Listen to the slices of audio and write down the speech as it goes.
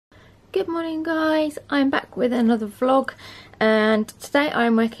Good morning guys, I'm back with another vlog, and today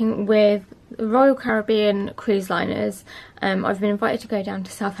I'm working with Royal Caribbean cruise liners. I've been invited to go down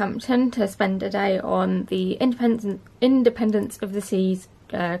to Southampton to spend a day on the Independence of the Seas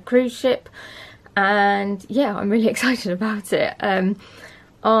cruise ship, and yeah, I'm really excited about it.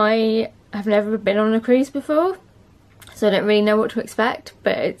 I have never been on a cruise before, so I don't really know what to expect,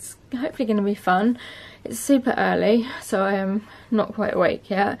 but it's hopefully going to be fun. It's super early, so I am not quite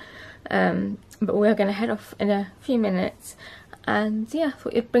awake yet, but we're going to head off in a few minutes, and yeah, I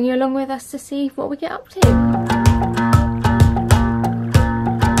thought you'd bring you along with us to see what we get up to.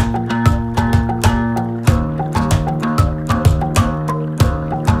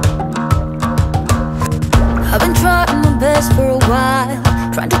 I've been trying my best for a while,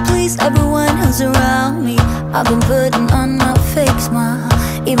 trying to please everyone who's around me. I've been putting on my fake smile,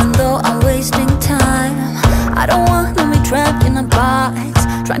 even though I'm wasting time. I don't want to be trapped in a box,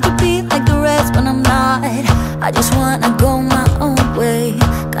 trying to be like the rest when I'm not. I just wanna go my own way,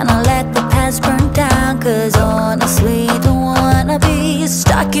 gonna let the past burn down. Cause honestly, don't wanna be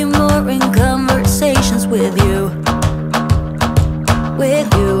stuck in boring conversations with you.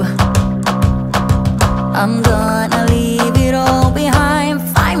 I'm gonna leave it all behind,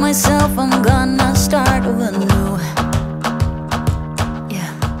 find myself, I'm gonna start over new.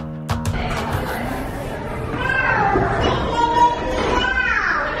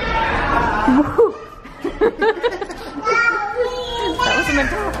 That wasn't meant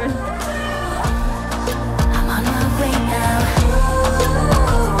to happen. I'm on my way now.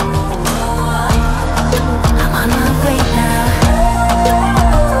 I'm on my way now.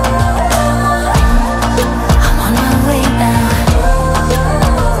 I'm on my way now.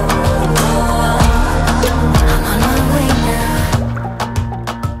 I'm on my way now.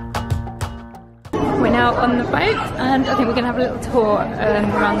 We're now on the boat, and I think we're going to have a little tour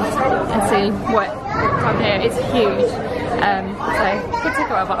around and see what's up here. It's huge. So good to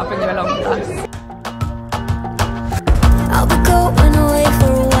go over. I'll bring you along with us. I'll be going away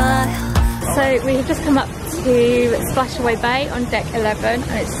for a while. So we have just come up to Splashaway Bay on deck 11,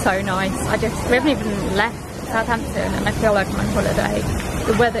 and it's so nice. We haven't even left Southampton, and I feel like I'm on holiday.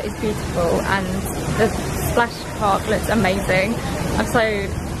 The weather is beautiful, and the splash park looks amazing. I'm so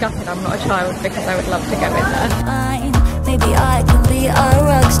gutted I'm not a child, because I would love to go in there. Maybe I can be a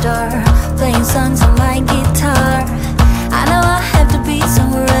rock star, playing songs on my guitar. I know I have to be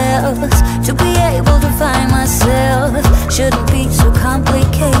somewhere else to be able to find myself. Shouldn't be so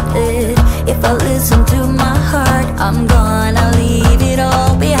complicated. If I listen to my heart, I'm gonna leave it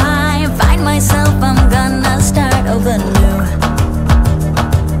all behind, find myself, I'm gonna start over new.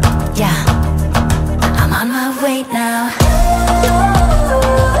 Yeah, I'm on my way now.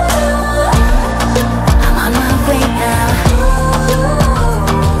 I'm on my way now.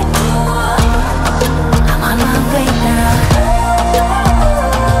 I'm on my way now.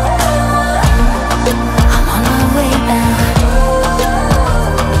 I'm on my way now.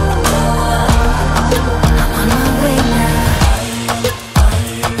 I'm on my way now.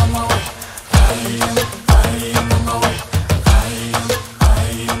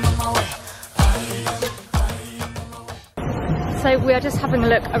 So we are just having a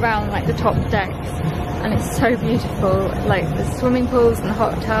look around like the top decks, and it's so beautiful. Like the swimming pools and the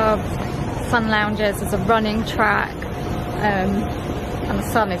hot tubs, sun lounges, there's a running track, and the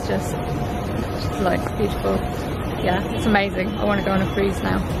sun is just like beautiful. Yeah, it's amazing. I want to go on a cruise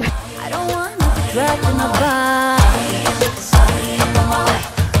now. I don't want to be dragged in a box,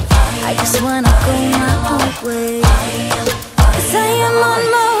 I just want to go my own way. 'Cause I am on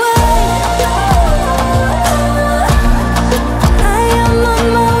my way. I am on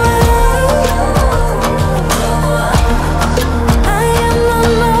my way. I am on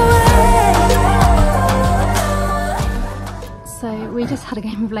my way. So we just had a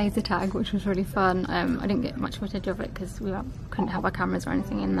game of laser tag, which was really fun. I didn't get much footage of it because we couldn't have our cameras or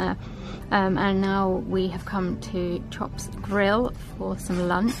anything in there. And now we have come to Chops Grill for some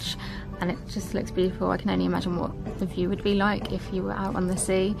lunch, and it just looks beautiful. I can only imagine what the view would be like if you were out on the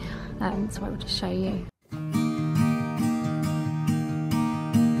sea. So I will just show you.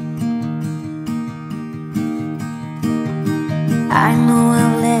 I know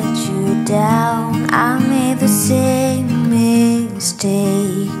I've let you down, I made the same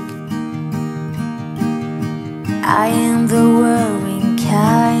mistake. I am the worrying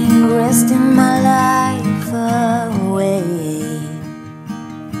kind, resting my life away.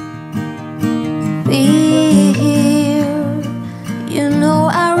 Be here, you know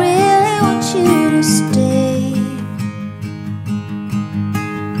I really want you to stay.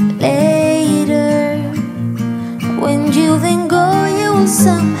 Later, when you then go, you will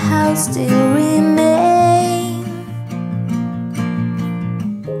somehow house still remain.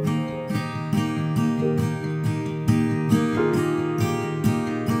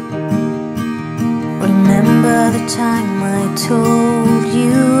 Remember the time I told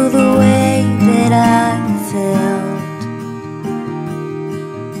you the way that I felt,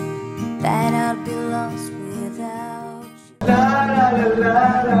 that I'd be lost without you. La la la la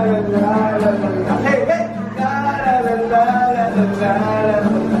la la la la. Hey hey. La la la la la la la.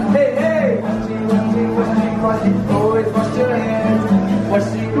 Hey hey. Washi, always wash your hands.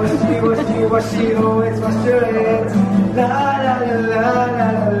 Washi, always wash your hands. La la la la la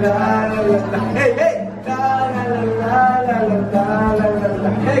la la la. Hey hey. La la la la la la la la.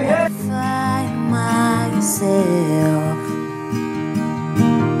 Hey hey. Find myself.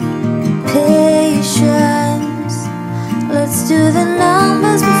 Patience. Let's do the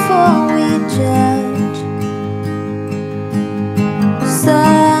numbers before we judge.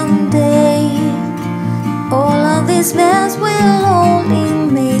 Someday, all of this mess will only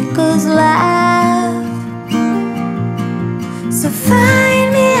make us laugh. So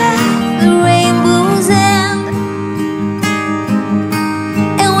find me at the rainbow's end,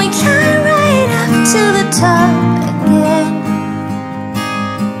 and we climb right up to the top again.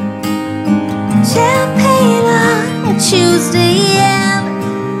 Champagne on a Tuesday end.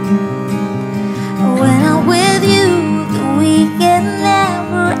 When I'm with you, the weekend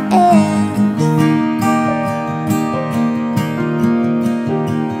never ends.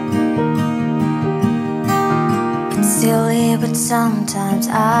 It's silly, but sometimes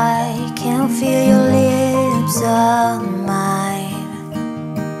I can feel your lips on mine.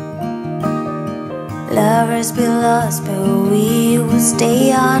 Lovers be lost, but we will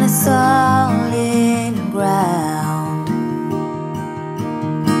stay on a solid ground.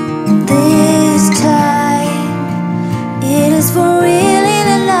 This time, it is for real in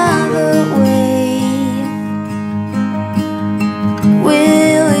another way.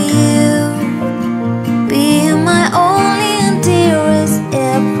 Will you be my only and dearest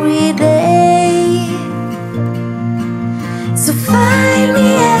every day? So find me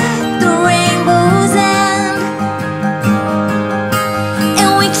at the rainbow's end,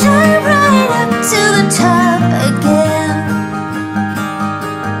 and we climb right up to the top again.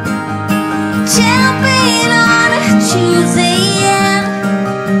 Champagne on a Tuesday end.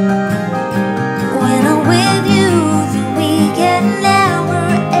 When I'm with you, the weekend never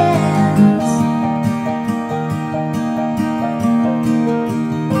ends.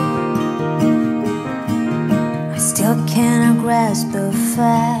 I still cannot grasp the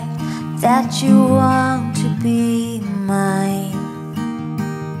fact that you want to be mine.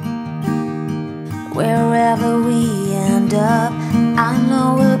 Wherever we end up, I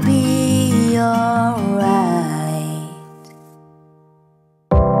know we'll be alright.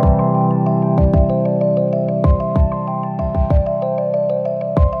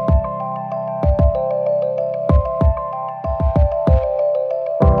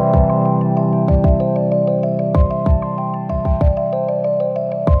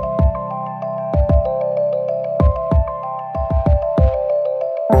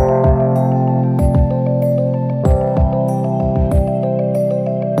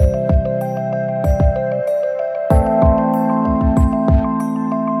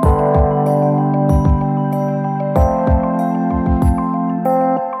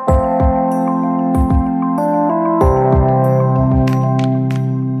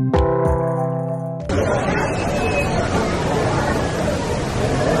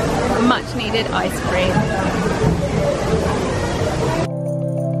 Much needed ice cream.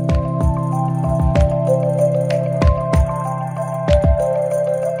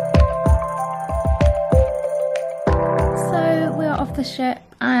 So we're off the ship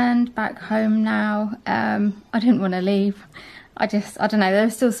and back home now. I didn't want to leave. I don't know, there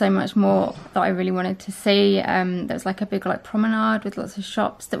was still so much more that I really wanted to see. There was like a big like promenade with lots of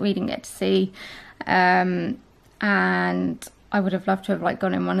shops that we didn't get to see. And I would have loved to have like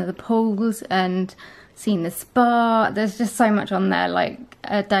gone in one of the pools and seen the spa. There's just so much on there, like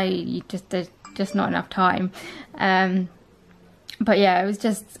a day, there's just not enough time. But yeah, it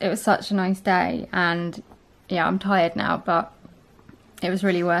was such a nice day, and yeah, I'm tired now, but it was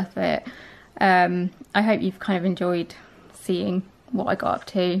really worth it. I hope you've kind of enjoyed seeing what I got up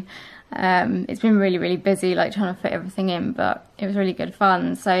to. It's been really, really busy, like trying to fit everything in, but it was really good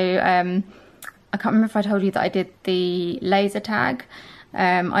fun. So I can't remember if I told you that I did the laser tag.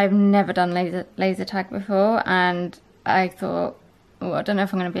 I've never done laser tag before, and I thought, oh, I don't know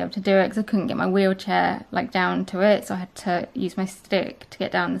if I'm going to be able to do it because I couldn't get my wheelchair like down to it, so I had to use my stick to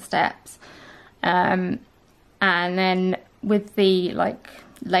get down the steps. And then with the like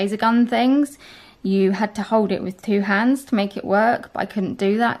laser gun things, you had to hold it with 2 hands to make it work, but I couldn't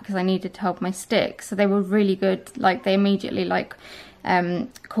do that because I needed to hold my stick. So they were really good. Like, they immediately like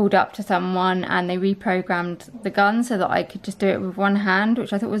called up to someone and they reprogrammed the gun so that I could just do it with 1 hand,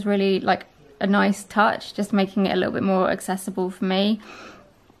 which I thought was really like a nice touch, just making it a little bit more accessible for me.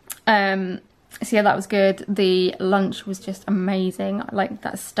 So yeah, that was good. The lunch was just amazing. Like,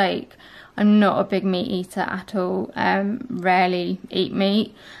 that steak, I'm not a big meat eater at all, rarely eat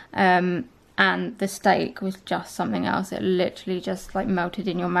meat, and the steak was just something else. It literally just like melted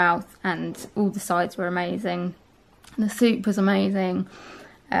in your mouth, and all the sides were amazing. The soup was amazing.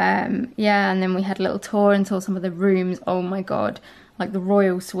 Yeah, and then we had a little tour and saw some of the rooms. Oh my god, like the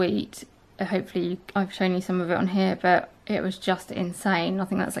royal suite. Hopefully I've shown you some of it on here, but it was just insane. I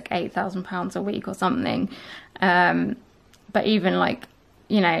think that's like £8,000 a week or something. But even like,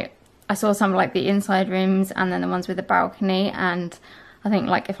 you know, I saw some like the inside rooms and then the ones with the balcony, and I think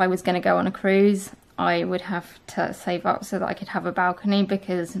like if I was going to go on a cruise, I would have to save up so that I could have a balcony,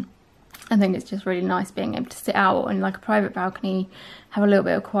 because I think it's just really nice being able to sit out on like a private balcony, have a little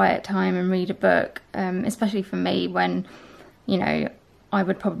bit of quiet time and read a book, especially for me when, you know, I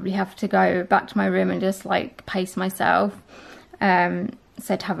would probably have to go back to my room and just like pace myself. So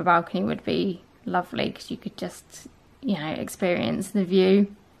to have a balcony would be lovely because you could just, you know, experience the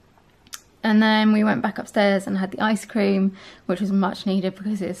view. And then we went back upstairs and had the ice cream, which was much needed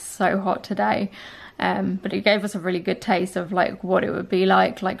because it's so hot today. But it gave us a really good taste of like what it would be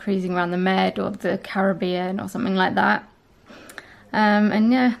like cruising around the Med or the Caribbean or something like that.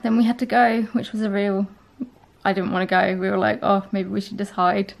 And yeah, then we had to go, which was a real, I didn't want to go. We were like, oh, maybe we should just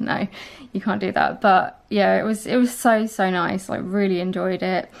hide. No, you can't do that. But yeah, it was so nice. Like, really enjoyed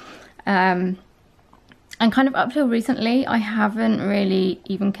it. And kind of up till recently, I haven't really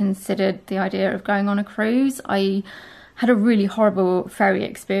even considered the idea of going on a cruise. I had a really horrible ferry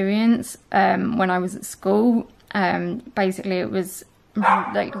experience when I was at school. Basically, it was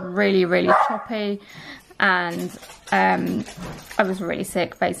like really choppy, and I was really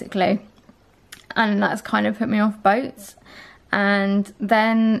sick basically, and that's kind of put me off boats. And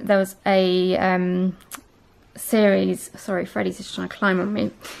then there was a series, sorry, Freddie's just trying to climb on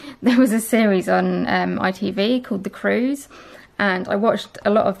me. There was a series on ITV called The Cruise, and I watched a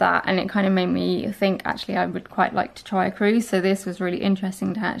lot of that, and it kind of made me think actually I would quite like to try a cruise. So this was really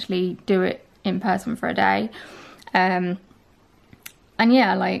interesting to actually do it in person for a day. And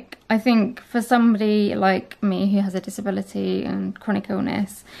yeah, like, I think for somebody like me who has a disability and chronic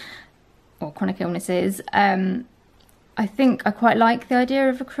illness, or chronic illnesses, I think I quite like the idea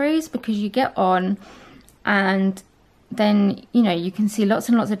of a cruise, because you get on and then, you know, you can see lots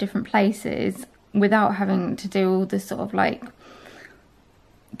and lots of different places without having to do all this sort of like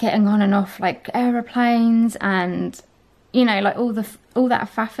getting on and off like aeroplanes and, you know, like all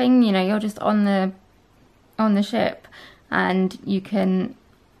that faffing. You know, you're just on the ship and you can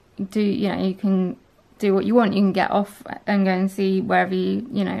do, you know, you can do what you want. You can get off and go and see wherever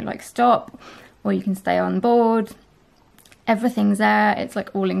you know, like stop, or you can stay on board. Everything's there. It's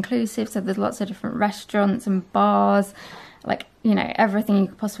like all inclusive, so there's lots of different restaurants and bars, like, you know, everything you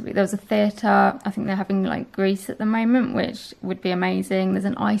could possibly. There was a theatre. I think they're having like Grease at the moment, which would be amazing. There's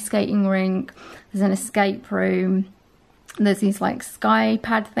an ice skating rink, there's an escape room, there's these like sky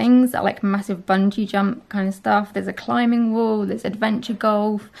pad things that like massive bungee jump kind of stuff, there's a climbing wall, there's adventure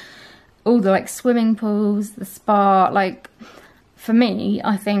golf, all the like swimming pools, the spa. Like, for me,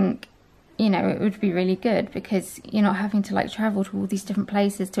 I think, you know, it would be really good because you're not having to like travel to all these different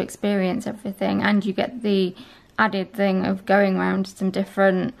places to experience everything, and you get the added thing of going around to some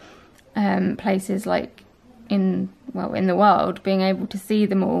different places like in the world, being able to see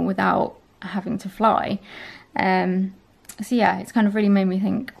them all without having to fly. So yeah, it's kind of really made me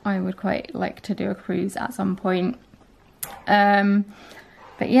think I would quite like to do a cruise at some point.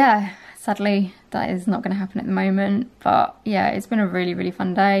 But yeah, sadly that is not going to happen at the moment. But yeah, it's been a really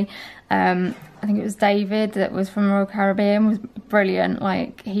fun day. I think it was David that was from Royal Caribbean, was brilliant.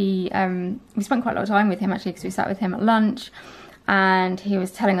 Like, we spent quite a lot of time with him actually, because we sat with him at lunch, and he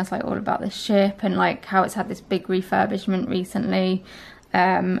was telling us like all about the ship and like how it's had this big refurbishment recently.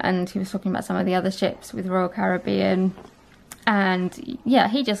 And he was talking about some of the other ships with Royal Caribbean, and yeah,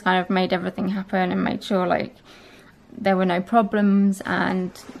 he just kind of made everything happen and made sure like there were no problems,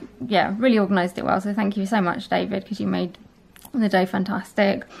 and yeah, really organised it well. So thank you so much, David, because you made the day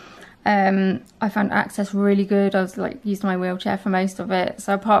fantastic. I found access really good. I was like using my wheelchair for most of it,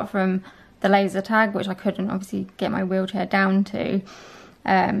 so apart from the laser tag, which I couldn't obviously get my wheelchair down to,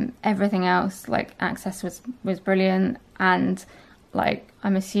 everything else, like access was brilliant. And like,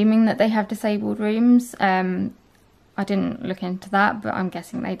 I'm assuming that they have disabled rooms. I I didn't look into that, but I'm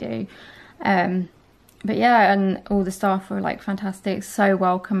guessing they do. But yeah, and all the staff were like fantastic, so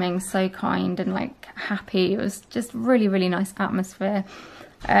welcoming, so kind and like happy. It was just really, really nice atmosphere.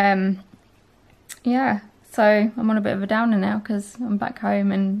 Yeah, so I'm on a bit of a downer now because I'm back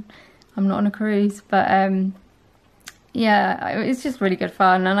home and I'm not on a cruise, but yeah, it's just really good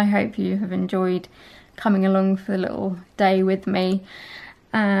fun, and I hope you have enjoyed coming along for the little day with me.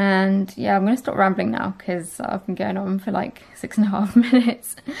 And yeah, I'm going to stop rambling now because I've been going on for like 6.5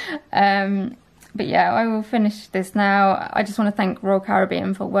 minutes. But yeah, I will finish this now. I just want to thank Royal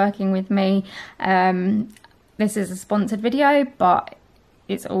Caribbean for working with me. This is a sponsored video, but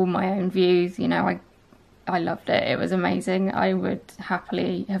it's all my own views. You know, I loved it. It was amazing. I would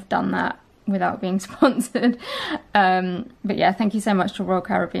happily have done that without being sponsored. But yeah, thank you so much to Royal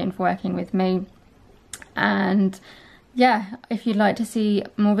Caribbean for working with me. And yeah, if you'd like to see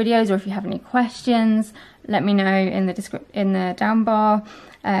more videos, or if you have any questions, let me know in the down bar.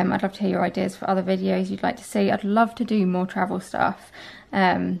 I'd love to hear your ideas for other videos you'd like to see. I'd love to do more travel stuff.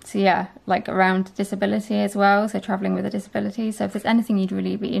 So yeah, like around disability as well, so travelling with a disability. So if there's anything you'd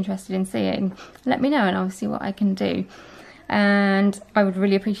really be interested in seeing, let me know and I'll see what I can do. And I would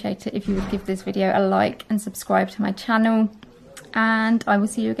really appreciate it if you would give this video a like and subscribe to my channel. And I will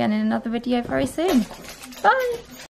see you again in another video very soon. Bye!